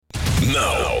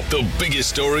Now, the biggest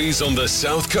stories on the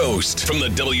South Coast from the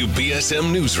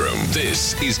WBSM Newsroom.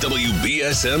 This is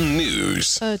WBSM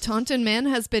News. A Taunton man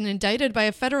has been indicted by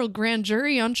a federal grand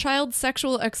jury on child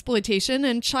sexual exploitation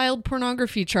and child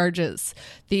pornography charges.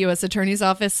 The U.S. Attorney's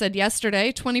Office said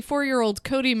yesterday 24-year-old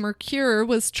Cody Mercure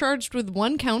was charged with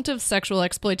 1 count of sexual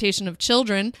exploitation of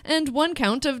children and 1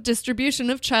 count of distribution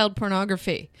of child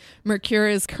pornography. Mercure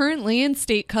is currently in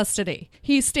state custody.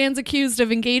 He stands accused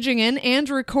of engaging in and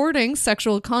recording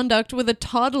sexual conduct with a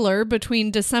toddler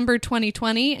between December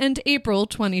 2020 and April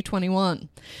 2021.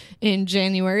 In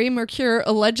January, Mercure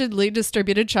allegedly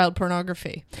distributed child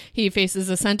pornography. He faces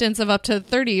a sentence of up to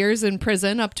 30 years in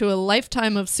prison, up to a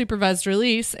lifetime of supervised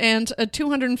release, and a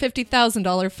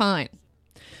 $250,000 fine.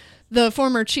 The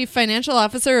former chief financial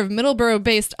officer of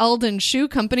Middleborough-based Alden Shoe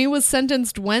Company was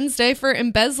sentenced Wednesday for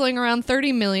embezzling around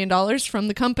 $30 million from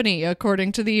the company,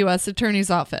 according to the U.S. Attorney's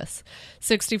Office.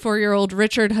 64-year-old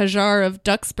Richard Hajar of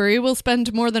Duxbury will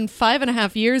spend more than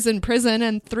 5.5 years in prison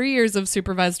and 3 years of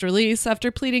supervised release after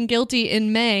pleading guilty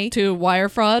in May to wire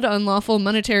fraud, unlawful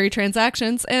monetary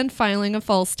transactions, and filing a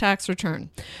false tax return.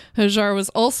 Hajar was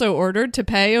also ordered to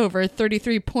pay over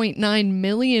 $33.9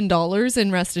 million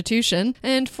in restitution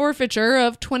and forfeiture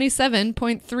of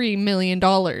 $27.3 million.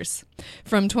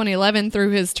 From 2011 through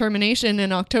his termination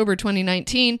in October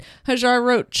 2019, Hajar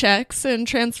wrote checks and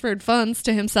transferred funds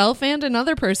to himself and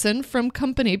another person from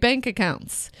company bank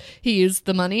accounts. He used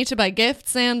the money to buy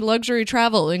gifts and luxury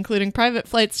travel, including private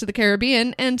flights to the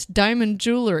Caribbean and diamond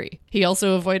jewelry. He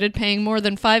also avoided paying more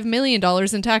than $5 million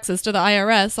in taxes to the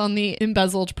IRS on the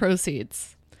embezzled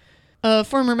proceeds. A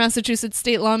former Massachusetts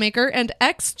state lawmaker and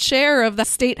ex-chair of the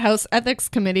State House Ethics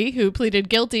Committee, who pleaded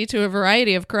guilty to a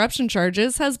variety of corruption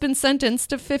charges, has been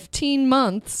sentenced to 15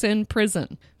 months in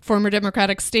prison. Former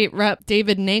Democratic State Rep.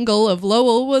 David Nangle of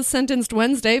Lowell was sentenced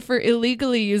Wednesday for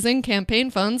illegally using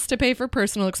campaign funds to pay for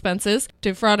personal expenses,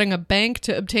 defrauding a bank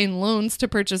to obtain loans to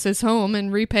purchase his home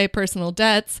and repay personal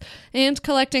debts, and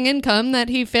collecting income that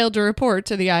he failed to report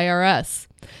to the IRS.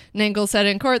 Nangle said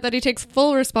in court that he takes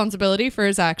full responsibility for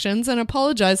his actions and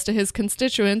apologized to his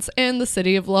constituents and the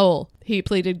city of Lowell. He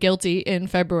pleaded guilty in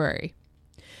February.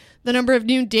 The number of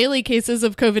new daily cases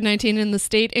of COVID-19 in the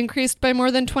state increased by more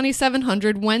than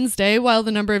 2,700 Wednesday, while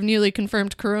the number of newly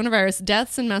confirmed coronavirus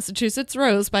deaths in Massachusetts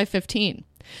rose by 15.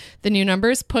 The new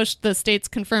numbers pushed the state's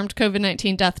confirmed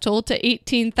COVID-19 death toll to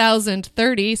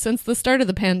 18,030 since the start of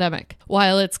the pandemic,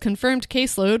 while its confirmed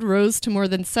caseload rose to more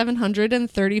than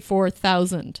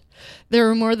 734,000. There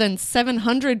were more than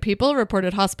 700 people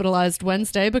reported hospitalized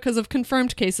Wednesday because of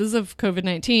confirmed cases of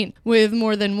COVID-19, with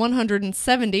more than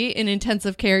 170 in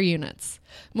intensive care units.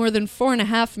 More than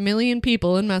 4.5 million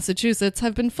people in Massachusetts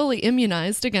have been fully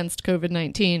immunized against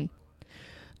COVID-19.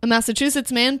 A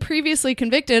Massachusetts man previously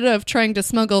convicted of trying to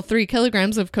smuggle 3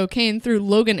 kilograms of cocaine through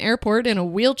Logan Airport in a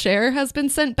wheelchair has been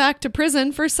sent back to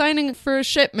prison for signing for a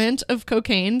shipment of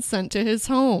cocaine sent to his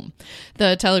home.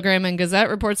 The Telegram and Gazette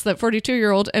reports that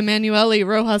 42-year-old Emanuele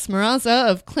Rojas Maraza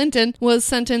of Clinton was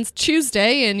sentenced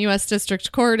Tuesday in U.S.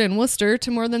 District Court in Worcester to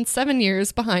more than 7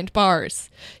 years behind bars.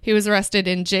 He was arrested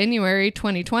in January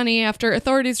 2020 after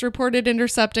authorities reported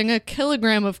intercepting a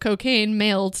kilogram of cocaine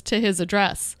mailed to his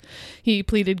address. He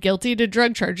pleaded guilty to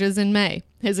drug charges in May.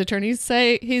 His attorneys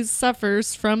say he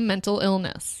suffers from mental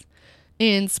illness.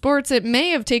 In sports, it may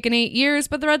have taken 8 years,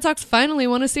 but the Red Sox finally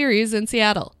won a series in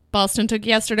Seattle. Boston took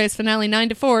yesterday's finale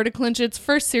 9-4 to clinch its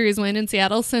first series win in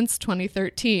Seattle since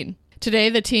 2013. Today,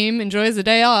 the team enjoys a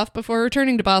day off before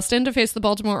returning to Boston to face the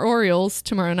Baltimore Orioles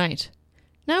tomorrow night.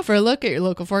 Now for a look at your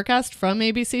local forecast from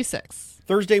ABC6.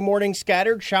 Thursday morning,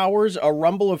 scattered showers, a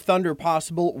rumble of thunder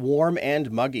possible, warm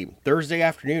and muggy. Thursday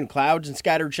afternoon, clouds and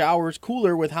scattered showers,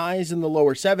 cooler with highs in the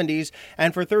lower 70s.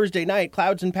 And for Thursday night,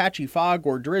 clouds and patchy fog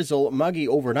or drizzle, muggy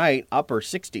overnight, upper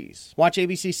 60s. Watch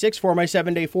ABC6 for my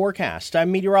 7-day forecast.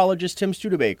 I'm meteorologist Tim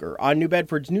Studebaker on New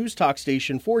Bedford's News Talk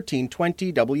Station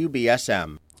 1420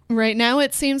 WBSM. Right now,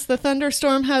 it seems the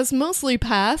thunderstorm has mostly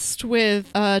passed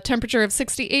with a temperature of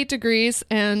 68 degrees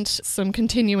and some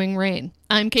continuing rain.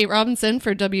 I'm Kate Robinson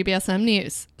for WBSM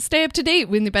News. Stay up to date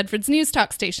with New Bedford's News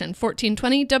Talk Station,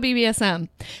 1420 WBSM,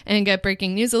 and get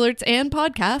breaking news alerts and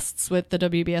podcasts with the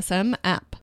WBSM app.